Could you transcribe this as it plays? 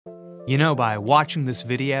You know, by watching this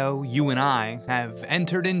video, you and I have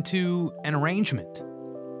entered into an arrangement.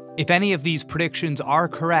 If any of these predictions are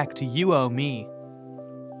correct, you owe me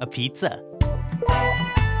a pizza.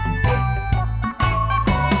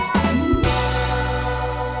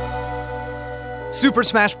 Super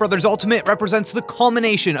Smash Bros. Ultimate represents the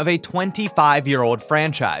culmination of a 25-year-old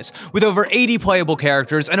franchise. With over 80 playable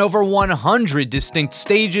characters and over 100 distinct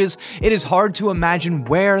stages, it is hard to imagine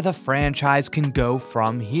where the franchise can go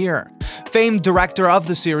from here. Famed director of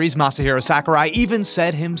the series, Masahiro Sakurai, even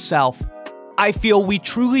said himself, "I feel we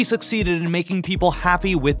truly succeeded in making people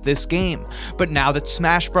happy with this game, but now that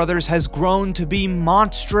Smash Bros. Has grown to be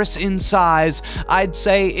monstrous in size, I'd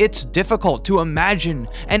say it's difficult to imagine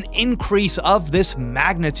an increase of this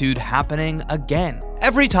magnitude happening again.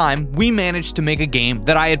 Every time, we managed to make a game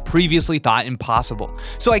that I had previously thought impossible,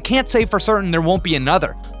 so I can't say for certain there won't be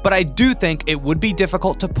another, but I do think it would be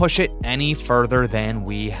difficult to push it any further than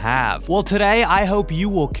we have." Well, today I hope you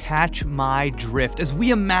will catch my drift as we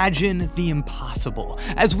imagine the impossible,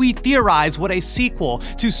 as we theorize what a sequel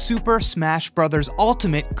to Super Smash Bros.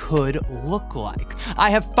 Ultimate could look like. I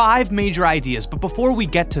have 5 major ideas, but before we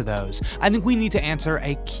get to those, I think we need to answer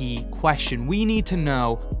a key question. We need to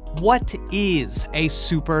know, what is a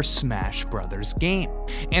Super Smash Bros. Game?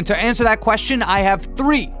 And to answer that question, I have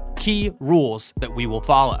 3 key rules that we will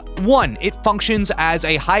follow. 1, it functions as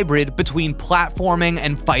a hybrid between platforming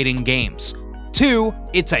and fighting games. 2,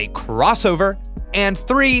 it's a crossover. And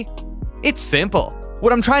 3, it's simple.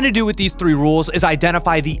 What I'm trying to do with these 3 rules is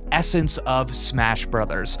identify the essence of Smash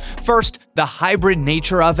Bros. First, the hybrid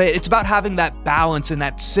nature of it. It's about having that balance and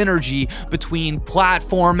that synergy between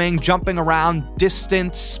platforming, jumping around,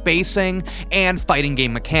 distance, spacing, and fighting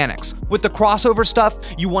game mechanics. With the crossover stuff,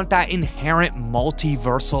 you want that inherent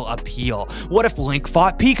multiversal appeal. What if Link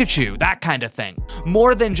fought Pikachu? That kind of thing.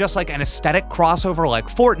 More than just like an aesthetic crossover like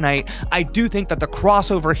Fortnite, I do think that the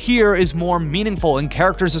crossover here is more meaningful, and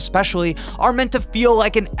characters especially are meant to feel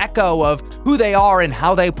like an echo of who they are and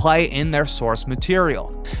how they play in their source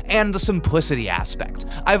material. And the simplicity aspect.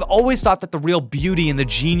 I've always thought that the real beauty and the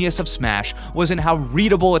genius of Smash was in how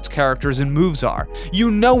readable its characters and moves are.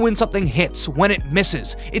 You know when something hits, when it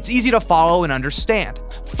misses. It's easy to follow and understand.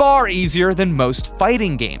 Far easier than most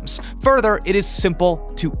fighting games. Further, it is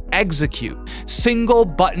simple to execute. Single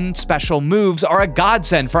button special moves are a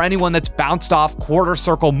godsend for anyone that's bounced off quarter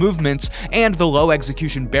circle movements, and the low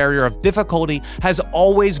execution barrier of difficulty has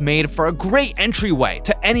always made for a great entryway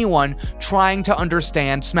to anyone trying to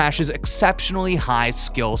understand Smash's exceptionally high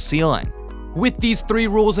skill ceiling. With these 3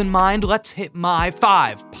 rules in mind, let's hit my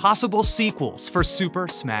 5 possible sequels for Super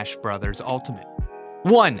Smash Bros. Ultimate.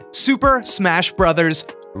 1. Super Smash Bros.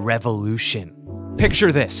 Revolution.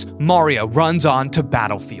 Picture this: Mario runs onto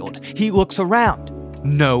Battlefield. He looks around.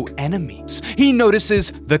 No enemies. He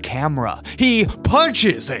notices the camera. He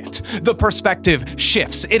punches it. The perspective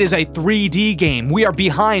shifts. It is a 3D game. We are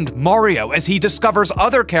behind Mario as he discovers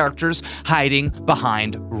other characters hiding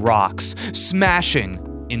behind rocks. Smashing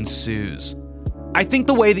ensues. I think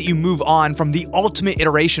the way that you move on from the ultimate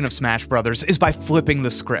iteration of Smash Bros. Is by flipping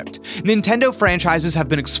the script. Nintendo franchises have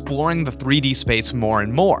been exploring the 3D space more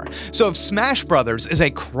and more, so if Smash Bros. Is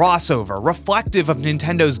a crossover reflective of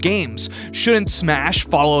Nintendo's games, shouldn't Smash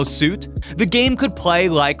follow suit? The game could play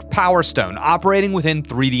like Power Stone, operating within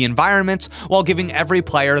 3D environments while giving every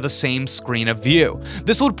player the same screen of view.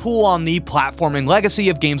 This would pull on the platforming legacy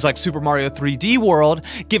of games like Super Mario 3D World,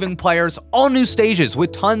 giving players all new stages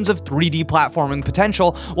with tons of 3D platforming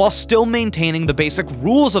potential while still maintaining the basic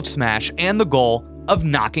rules of Smash and the goal of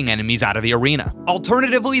knocking enemies out of the arena.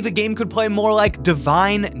 Alternatively, the game could play more like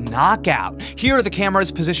Divine Knockout. Here, the camera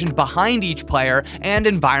is positioned behind each player and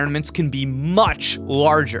environments can be much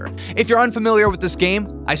larger. If you're unfamiliar with this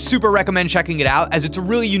game, I super recommend checking it out as it's a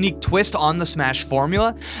really unique twist on the Smash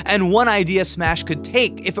formula, and one idea Smash could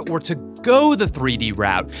take if it were to go the 3D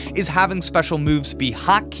route is having special moves be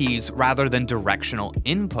hotkeys rather than directional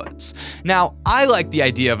inputs. Now, I like the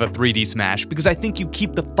idea of a 3D Smash because I think you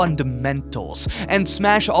keep the fundamentals, and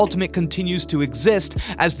Smash Ultimate continues to exist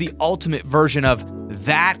as the ultimate version of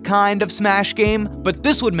that kind of Smash game, but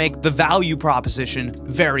this would make the value proposition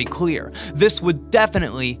very clear. This would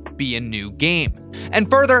definitely be a new game. And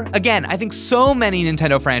further, again, I think so many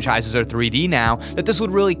Nintendo franchises are 3D now that this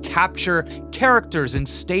would really capture characters and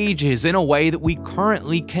stages in a way that we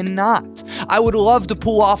currently cannot. I would love to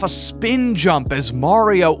pull off a spin jump as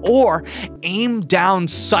Mario or aim down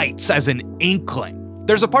sights as an Inkling.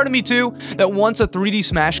 There's a part of me too that wants a 3D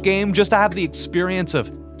Smash game just to have the experience of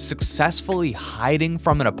successfully hiding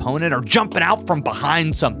from an opponent or jumping out from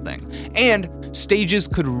behind something. And stages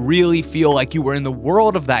could really feel like you were in the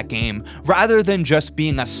world of that game rather than just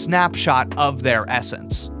being a snapshot of their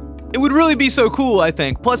essence. It would really be so cool, I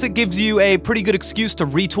think. Plus, it gives you a pretty good excuse to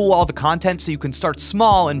retool all the content so you can start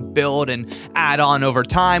small and build and add on over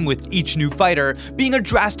time, with each new fighter being a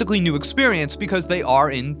drastically new experience because they are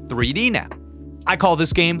in 3D now. I call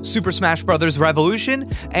this game Super Smash Bros. Revolution,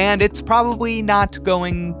 and it's probably not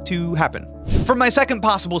going to happen. For my second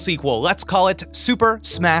possible sequel, let's call it Super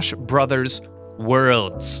Smash Bros.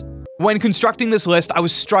 Worlds. When constructing this list, I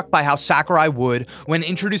was struck by how Sakurai would, when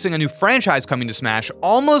introducing a new franchise coming to Smash,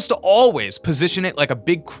 almost always position it like a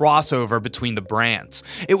big crossover between the brands.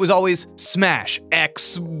 It was always Smash,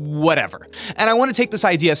 X, whatever. And I want to take this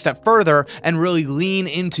idea a step further and really lean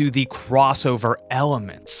into the crossover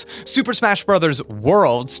elements. Super Smash Bros.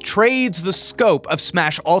 Worlds trades the scope of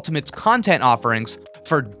Smash Ultimate's content offerings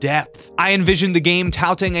for depth. I envisioned the game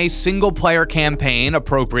touting a single-player campaign,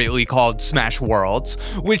 appropriately called Smash Worlds,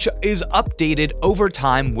 which is updated over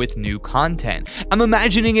time with new content. I'm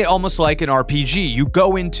imagining it almost like an RPG. You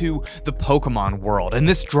go into the Pokemon world, and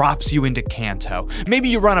this drops you into Kanto. Maybe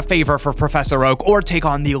you run a favor for Professor Oak or take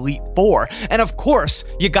on the Elite Four, and of course,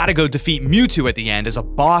 you gotta go defeat Mewtwo at the end as a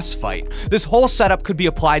boss fight. This whole setup could be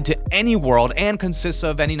applied to any world and consists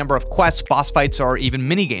of any number of quests, boss fights, or even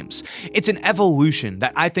minigames. It's an evolution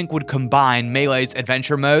that I think would combine Melee's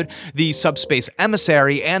adventure mode, the subspace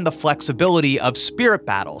emissary, and the flexibility of spirit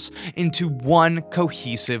battles into one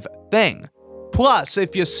cohesive thing. Plus,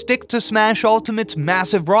 if you stick to Smash Ultimate's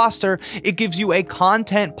massive roster, it gives you a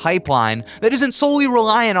content pipeline that isn't solely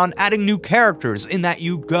reliant on adding new characters, in that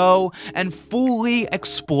you go and fully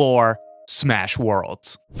explore Smash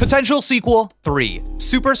Worlds. Potential sequel 3,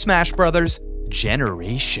 Super Smash Bros.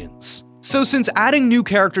 Generations. So since adding new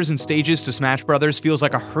characters and stages to Smash Bros. Feels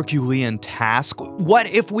like a Herculean task, what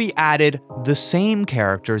if we added the same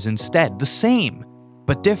characters instead? The same,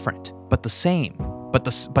 but different, but the same,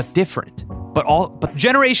 but different. But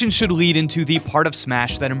Generations should lead into the part of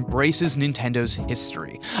Smash that embraces Nintendo's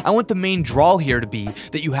history. I want the main draw here to be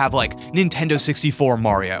that you have like Nintendo 64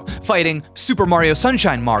 Mario, fighting Super Mario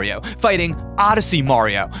Sunshine Mario, fighting Odyssey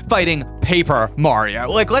Mario, fighting Paper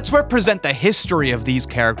Mario. Like, let's represent the history of these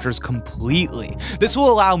characters completely. This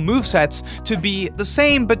will allow movesets to be the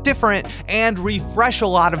same but different and refresh a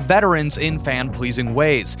lot of veterans in fan-pleasing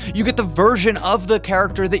ways. You get the version of the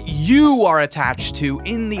character that you are attached to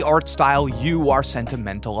in the art style you are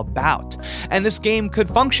sentimental about. And this game could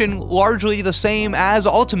function largely the same as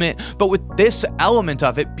Ultimate, but with this element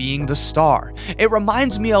of it being the star. It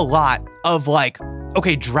reminds me a lot of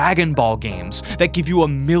okay, Dragon Ball games that give you a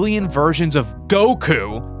million versions of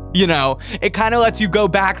Goku. You know, it kind of lets you go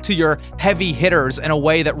back to your heavy hitters in a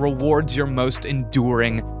way that rewards your most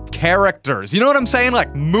enduring characters. You know what I'm saying?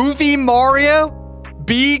 Like Movie Mario?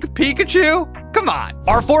 Big Pikachu? Come on.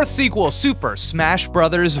 Our fourth sequel, Super Smash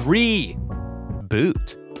Bros.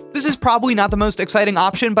 Reboot. This is probably not the most exciting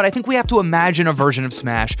option, but I think we have to imagine a version of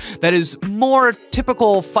Smash that is more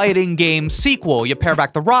typical fighting game sequel. You pare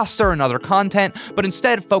back the roster and other content, but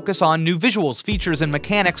instead focus on new visuals, features, and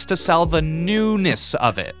mechanics to sell the newness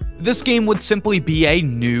of it. This game would simply be a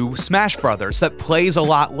new Smash Bros. That plays a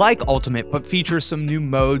lot like Ultimate, but features some new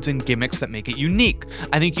modes and gimmicks that make it unique.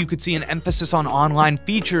 I think you could see an emphasis on online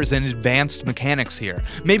features and advanced mechanics here.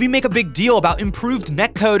 Maybe make a big deal about improved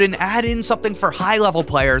netcode and add in something for high-level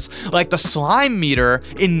players, like the slime meter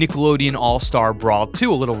in Nickelodeon All-Star Brawl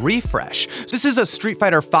 2, a little refresh. This is a Street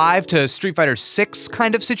Fighter V to Street Fighter VI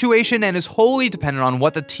kind of situation and is wholly dependent on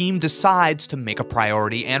what the team decides to make a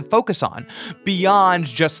priority and focus on, beyond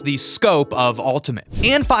just the scope of Ultimate.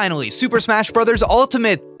 And finally, Super Smash Bros.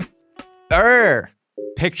 Ultimate.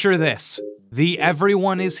 Picture this. The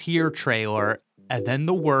Everyone Is Here trailer, and then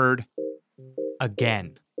the word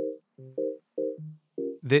again.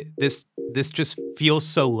 This just feels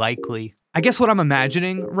so likely. I guess what I'm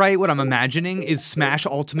imagining, right? What I'm imagining is Smash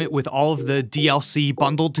Ultimate with all of the DLC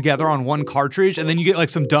bundled together on one cartridge, and then you get like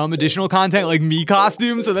some dumb additional content like Mii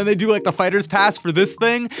costumes, and then they do like the Fighter's Pass for this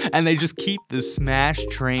thing, and they just keep the Smash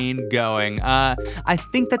train going. I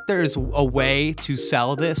think that there's a way to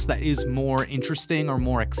sell this that is more interesting or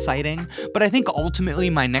more exciting, but I think ultimately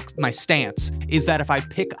my stance is that if I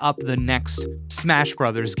pick up the next Smash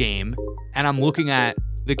Brothers game, and I'm looking at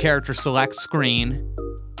the character select screen,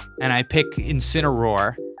 and I pick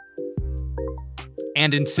Incineroar,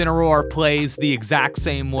 and Incineroar plays the exact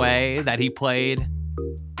same way that he played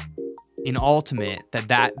in Ultimate,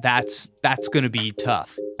 that's gonna be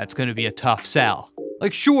tough. That's gonna be a tough sell.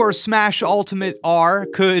 Like, sure, Smash Ultimate R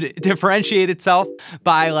could differentiate itself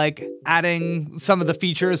by like adding some of the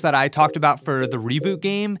features that I talked about for the Reboot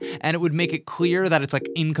game, and it would make it clear that it's like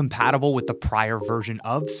incompatible with the prior version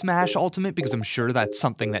of Smash Ultimate, because I'm sure that's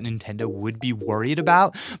something that Nintendo would be worried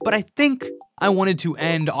about. But I think I wanted to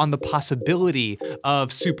end on the possibility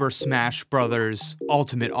of Super Smash Bros.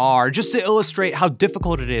 Ultimate R, just to illustrate how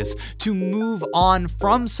difficult it is to move on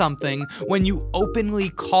from something when you openly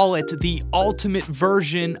call it the ultimate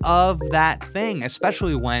version of that thing,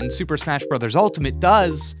 especially when Super Smash Bros. Ultimate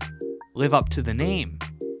does live up to the name.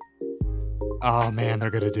 Oh man,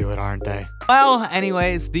 they're gonna do it, aren't they? Well,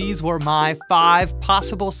 anyways, these were my 5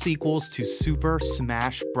 possible sequels to Super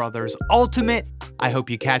Smash Bros. Ultimate. I hope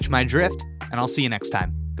you catch my drift, and I'll see you next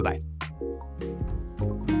time. Goodbye.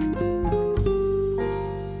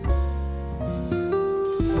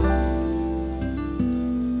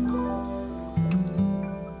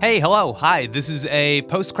 Hey, hello, hi. This is a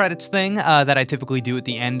post-credits thing that I typically do at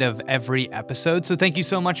the end of every episode, so thank you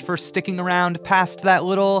so much for sticking around past that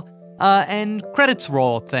little end credits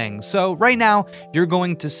roll thing. So right now, you're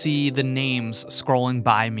going to see the names scrolling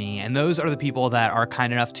by me, and those are the people that are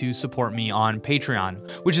kind enough to support me on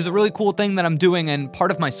Patreon, which is a really cool thing that I'm doing, and part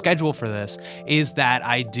of my schedule for this is that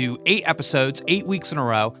I do 8 episodes, 8 weeks in a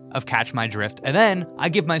row of Catch My Drift, and then I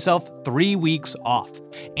give myself 3 weeks off.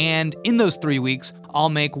 And in those 3 weeks, I'll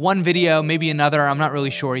make one video, maybe another, I'm not really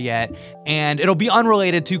sure yet, and it'll be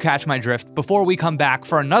unrelated to Catch My Drift before we come back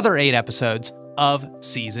for another 8 episodes of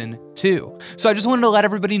Season 2. So I just wanted to let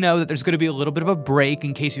everybody know that there's going to be a little bit of a break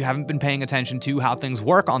in case you haven't been paying attention to how things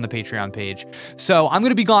work on the Patreon page. So I'm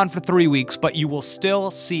going to be gone for 3 weeks, but you will still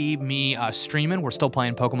see me streaming. We're still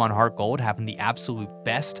playing Pokemon Heart Gold, having the absolute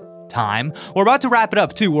best time. We're about to wrap it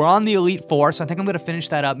up too. We're on the Elite Four, so I think I'm going to finish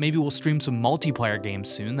that up. Maybe we'll stream some multiplayer games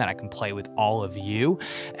soon that I can play with all of you.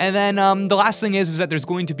 And then the last thing is that there's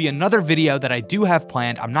going to be another video that I do have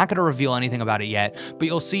planned. I'm not going to reveal anything about it yet, but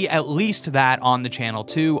you'll see at least that on the channel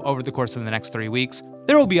too over the course of the next 3 weeks.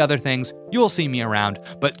 There will be other things. You'll see me around,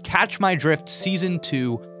 but Catch My Drift Season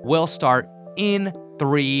 2 will start in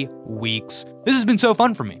 3 weeks. This has been so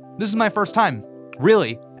fun for me. This is my first time,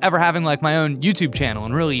 really, ever having like my own YouTube channel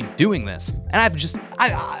and really doing this. And I've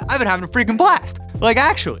been having a freaking blast. Like,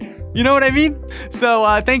 actually, you know what I mean? So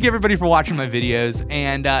thank you everybody for watching my videos.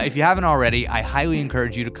 And if you haven't already, I highly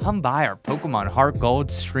encourage you to come by our Pokemon Heart Gold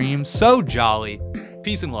stream. So jolly.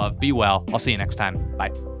 Peace and love. Be well. I'll see you next time. Bye.